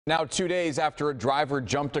Now 2 days after a driver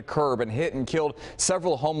jumped a curb and hit and killed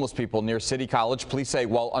several homeless people near City College, police say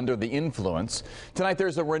while under the influence. Tonight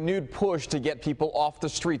there's a renewed push to get people off the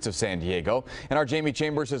streets of San Diego. And our Jamie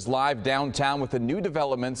Chambers is live downtown with the new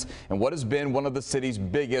developments and what has been one of the city's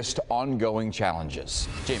biggest ongoing challenges.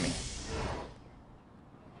 Jamie.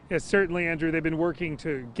 Yes, certainly, Andrew. They've been working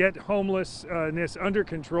to get homelessness under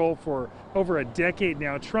control for over a decade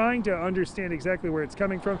now, trying to understand exactly where it's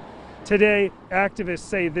coming from. Today, activists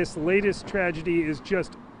say this latest tragedy is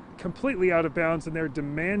just completely out of bounds, and they're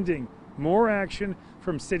demanding more action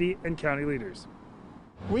from city and county leaders.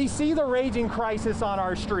 We see the raging crisis on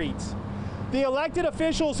our streets. The elected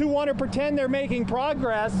officials who want to pretend they're making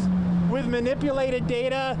progress with manipulated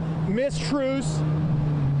data, mistruths,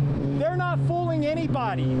 they're not fooling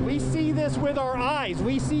anybody. We see this with our eyes.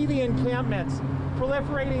 We see the encampments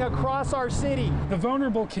proliferating across our city. The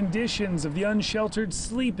vulnerable conditions of the unsheltered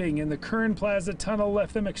sleeping in the Kern Plaza tunnel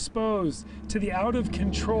left them exposed to the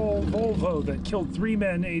out-of-control Volvo that killed 3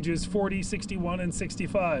 men ages 40, 61, and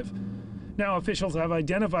 65. Now officials have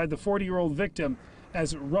identified the 40-year-old victim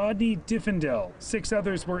as Rodney Diffendell. 6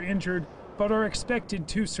 others were injured but are expected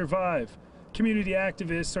to survive. Community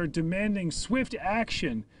activists are demanding swift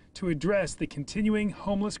action to address the continuing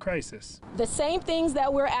homeless crisis. The same things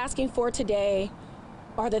that we're asking for today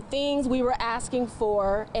are the things we were asking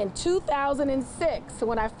for in 2006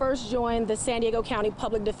 when I first joined the San Diego County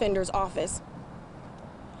Public Defender's Office,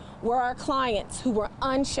 where our clients who were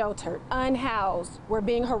unsheltered, unhoused, were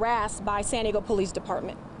being harassed by San Diego Police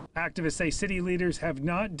Department. Activists say city leaders have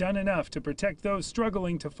not done enough to protect those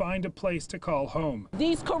struggling to find a place to call home.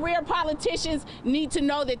 These career politicians need to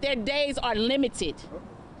know that their days are limited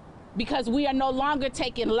because we are no longer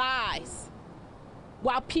taking lives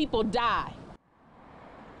while people die.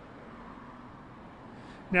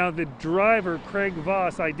 Now the driver, Craig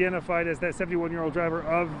Voss, identified as that 71-year-old driver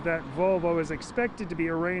of that Volvo, is expected to be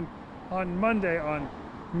arraigned on Monday on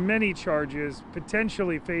many charges,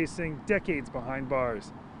 potentially facing decades behind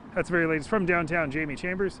bars. That's the very latest from downtown. Jamie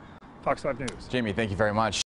Chambers, Fox 5 News. Jamie, thank you very much.